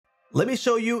Let me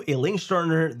show you a link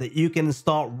shortener that you can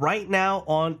install right now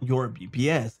on your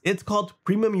VPS. It's called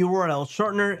Premium URL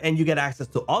Shortener, and you get access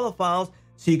to all the files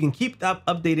so you can keep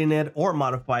updating it or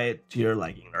modify it to your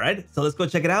liking. All right, so let's go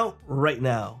check it out right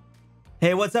now.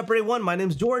 Hey, what's up everyone? My name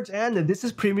is George and this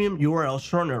is Premium URL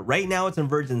Shortener. Right now it's in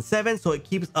version 7, so it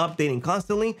keeps updating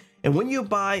constantly. And when you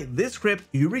buy this script,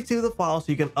 you receive the file so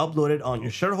you can upload it on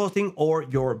your shared hosting or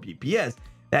your VPS.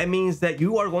 That means that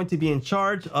you are going to be in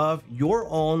charge of your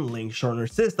own link shortener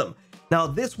system. Now,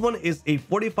 this one is a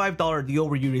 $45 deal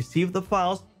where you receive the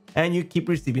files and you keep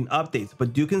receiving updates,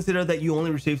 but do consider that you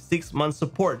only receive 6 months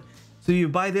support. So if you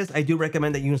buy this, I do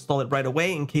recommend that you install it right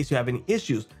away in case you have any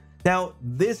issues. Now,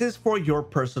 this is for your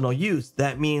personal use.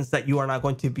 That means that you are not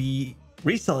going to be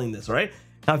reselling this, right?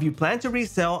 Now, if you plan to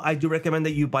resell, I do recommend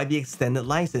that you buy the extended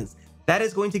license. That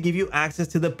is going to give you access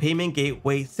to the payment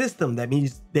gateway system. That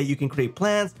means that you can create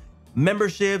plans,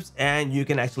 memberships, and you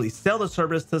can actually sell the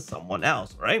service to someone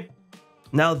else, right?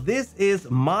 Now, this is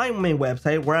my main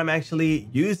website where I'm actually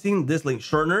using this link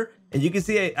shortener. And you can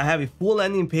see I have a full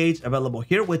landing page available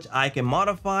here, which I can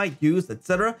modify, use,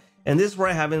 etc. And this is where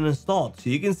I have it installed.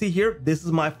 So you can see here, this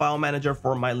is my file manager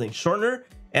for my link shortener.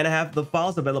 And I have the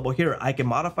files available here. I can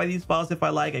modify these files if I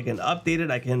like. I can update it.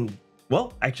 I can,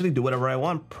 well, actually do whatever I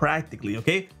want practically,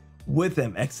 okay, with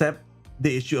them, except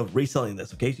the issue of reselling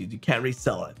this, okay? So you can't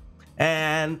resell it.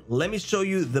 And let me show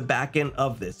you the back end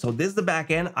of this. So this is the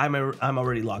back end. I'm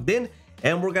already logged in,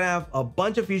 and we're gonna have a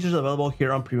bunch of features available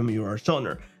here on Premium URL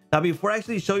Shortener. Now, before I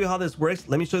actually show you how this works,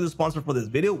 let me show you the sponsor for this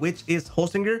video, which is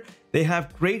Hostinger. They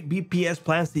have great VPS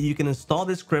plans that you can install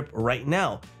this script right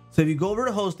now. So if you go over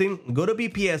to hosting, go to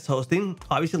VPS hosting,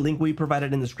 obviously link will be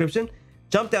provided in the description.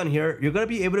 Jump down here, you're going to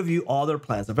be able to view all their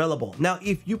plans available. Now,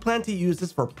 if you plan to use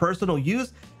this for personal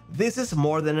use, this is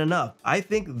more than enough. I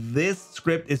think this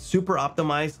script is super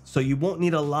optimized, so you won't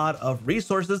need a lot of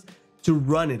resources to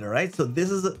run it, all right? So this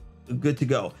is good to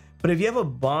go. But if you have a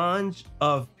bunch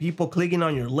of people clicking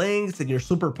on your links and you're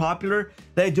super popular,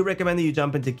 then I do recommend that you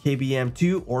jump into KVM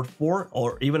 2 or 4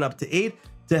 or even up to 8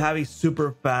 to have a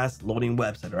super fast loading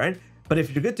website, all right? But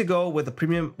if you're good to go with the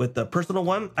premium, with the personal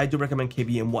one, I do recommend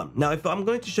KVM 1. Now, if I'm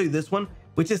going to show you this one,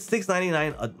 which is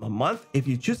 $6.99 a month, if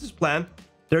you choose this plan,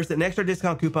 there's an extra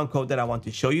discount coupon code that I want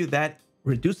to show you that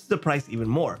reduces the price even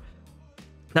more.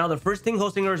 Now, the first thing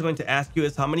Hostinger is going to ask you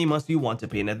is how many months do you want to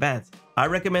pay in advance? I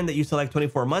recommend that you select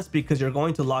 24 months because you're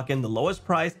going to lock in the lowest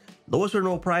price, lowest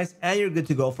renewal price, and you're good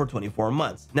to go for 24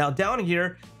 months. Now, down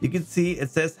here, you can see it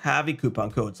says have a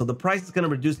coupon code. So the price is going to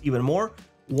reduce even more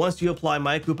once you apply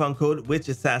my coupon code, which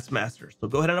is SAASMASTER. So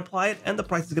go ahead and apply it, and the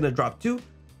price is going to drop to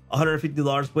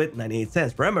 $150 with 98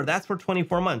 cents. Remember, that's for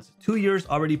 24 months, 2 years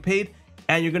already paid,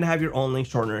 and you're going to have your own link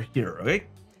shortener here, okay?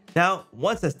 Now,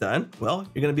 once that's done, well,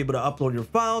 you're going to be able to upload your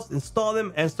files, install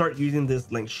them, and start using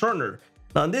this link shortener.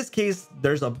 Now, in this case,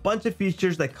 there's a bunch of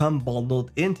features that come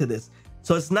bundled into this.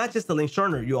 So it's not just the link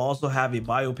shortener. You also have a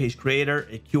bio page creator,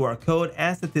 a QR code,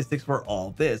 and statistics for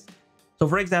all this. So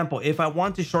for example, if I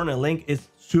want to shorten a link, it's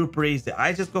super easy.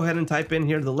 I just go ahead and type in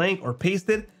here the link or paste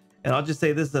it, and I'll just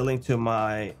say this is a link to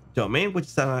my domain, which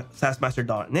is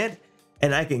SAASMASTER.net,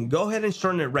 and I can go ahead and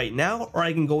shorten it right now, or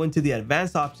I can go into the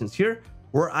advanced options here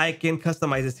where I can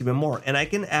customize this even more, and I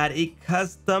can add a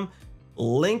custom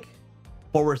link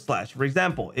 /. For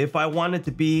example, if I wanted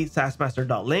to be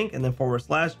SAASMASTER.link and then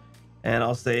 /, and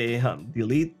I'll say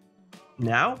delete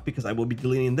now because I will be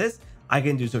deleting this, I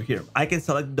can do so here. I can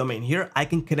select the domain here. I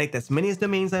can connect as many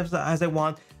domains as I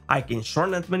want. I can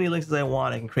shorten as many links as I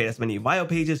want. I can create as many bio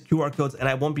pages, QR codes, and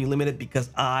I won't be limited because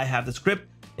I have the script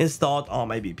installed on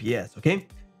my VPS, okay?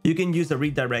 You can use the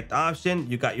redirect option.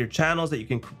 You got your channels that you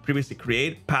can previously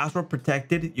create, password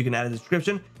protected. You can add a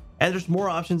description, and there's more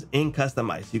options in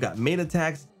customize. You got meta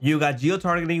tags. You got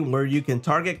geo-targeting where you can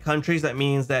target countries. That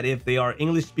means that if they are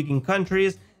English-speaking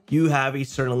countries, you have a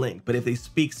certain link. But if they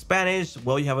speak Spanish,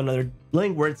 well, you have another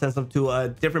link where it sends them to a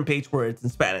different page where it's in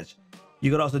Spanish.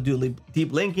 You could also do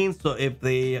deep linking. So if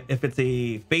it's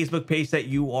a Facebook page that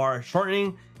you are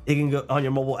shortening, it can go on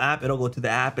your mobile app. It'll go to the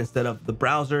app instead of the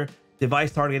browser.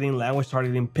 Device targeting, language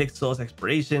targeting, pixels,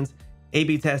 expirations,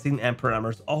 A/B testing, and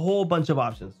parameters. A whole bunch of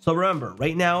options. So remember,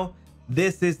 right now,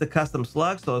 this is the custom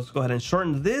slug. So let's go ahead and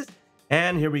shorten this.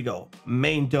 And here we go.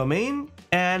 Main domain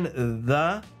and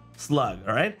the slug.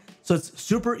 All right. So it's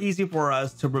super easy for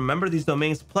us to remember these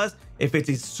domains. Plus, if it's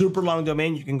a super long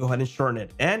domain, you can go ahead and shorten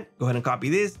it and go ahead and copy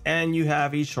this, and you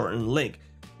have a shortened link.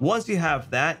 Once you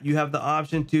have that, you have the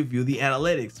option to view the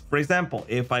analytics. For example,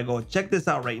 if I go check this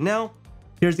out right now,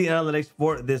 here's the analytics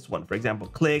for this one. For example,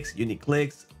 clicks, unique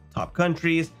clicks, top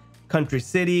countries, country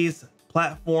cities,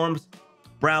 platforms,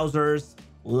 browsers,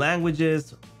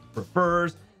 languages,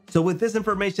 prefers. So with this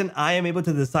information, I am able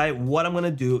to decide what I'm going to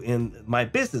do in my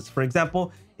business. For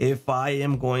example, if I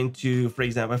am going to, for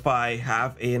example, if I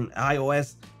have an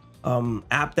iOS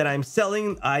app that I'm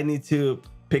selling, I need to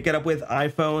pick it up with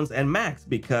iPhones and Macs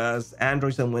because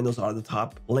Androids and Windows are the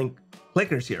top link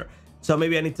clickers here. So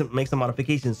maybe I need to make some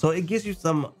modifications. So it gives you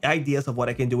some ideas of what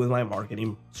I can do with my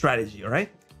marketing strategy. All right.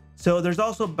 So there's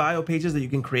also bio pages that you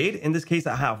can create. In this case,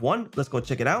 I have one. Let's go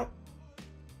check it out.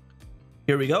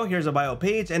 Here we go. Here's a bio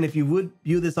page. And if you would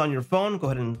view this on your phone, go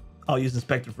ahead and I'll use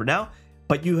Inspector for now.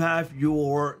 But you have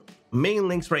your main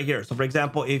links right here. So for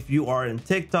example, if you are in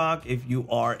TikTok, if you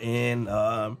are in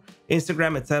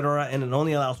Instagram, etc., and it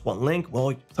only allows one link,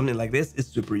 well, something like this is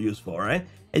super useful, right?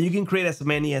 And you can create as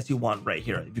many as you want right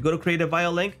here. If you go to create a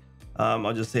bio link,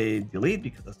 I'll just say delete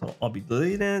because that's all I'll be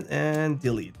deleted and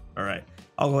delete. All right,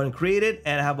 I'll go ahead and create it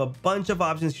and I have a bunch of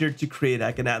options here to create.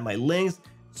 I can add my links,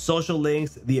 social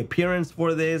links, the appearance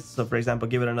for this. So for example,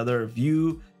 give it another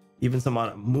view, even some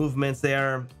movements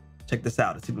there. Check this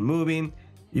out, it's even moving.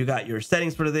 You got your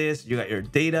settings for this, you got your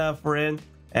data for it,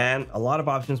 and a lot of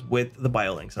options with the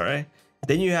bio links. All right.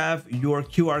 Then you have your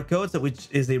QR codes, which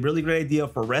is a really great idea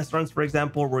for restaurants, for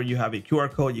example, where you have a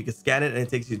QR code, you can scan it and it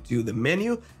takes you to the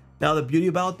menu. Now, the beauty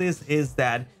about this is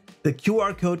that the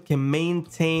QR code can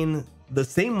maintain the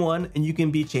same one and you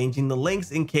can be changing the links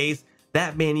in case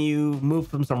that menu moved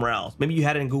from somewhere else. Maybe you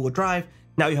had it in Google Drive,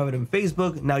 now you have it in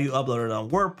Facebook, now you upload it on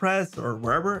WordPress or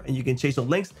wherever, and you can change the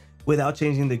links without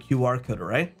changing the QR code, all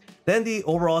right? Then the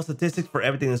overall statistics for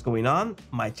everything that's going on,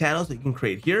 my channels that you can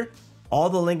create here, all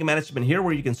the link management here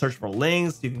where you can search for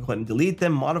links, you can go ahead and delete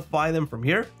them, modify them from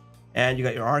here. And you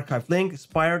got your archive link,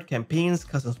 expired, campaigns,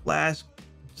 custom splash,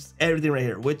 just everything right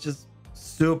here, which is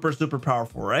super, super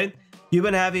powerful, right? You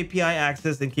even have API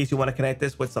access in case you want to connect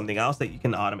this with something else that you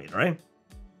can automate, right?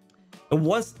 And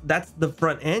once that's the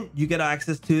front end, you get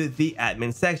access to the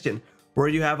admin section where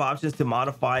you have options to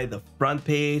modify the front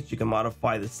page. You can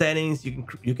modify the settings.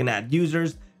 You can add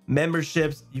users,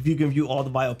 memberships. If you can view all the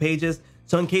bio pages.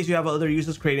 So in case you have other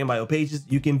users creating bio pages,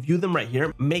 you can view them right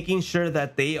here, making sure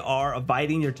that they are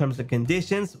abiding your terms and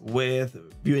conditions with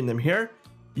viewing them here.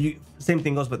 Same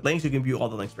thing goes with links. You can view all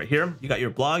the links right here. You got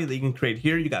your blog that you can create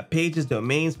here. You got pages,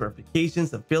 domains,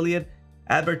 verifications, affiliate,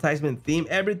 advertisement, theme.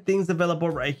 Everything's available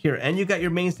right here. And you got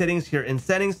your main settings here in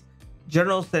settings,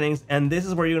 general settings. And this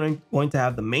is where you're going to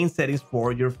have the main settings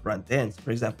for your front ends.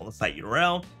 For example, the site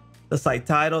URL, the site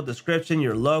title, description,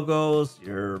 your logos,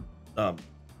 your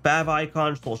fav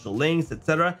icons, social links,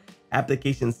 etc.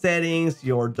 Application settings,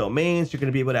 your domains. You're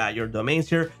going to be able to add your domains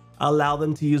here. Allow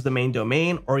them to use the main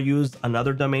domain or use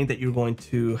another domain that you're going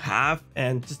to have.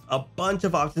 And just a bunch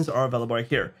of options are available right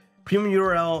here. Premium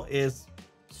URL is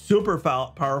super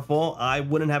powerful. I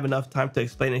wouldn't have enough time to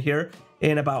explain it here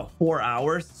in about 4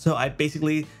 hours. So I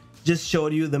basically just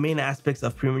showed you the main aspects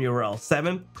of Premium URL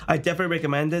 7. I definitely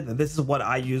recommend it. This is what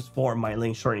I use for my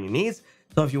link shortening needs.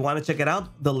 So if you want to check it out,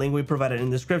 the link we provided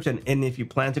in the description. And if you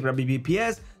plan to grab a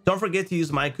BPS, don't forget to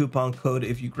use my coupon code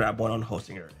if you grab one on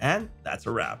Hostinger. And that's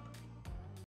a wrap.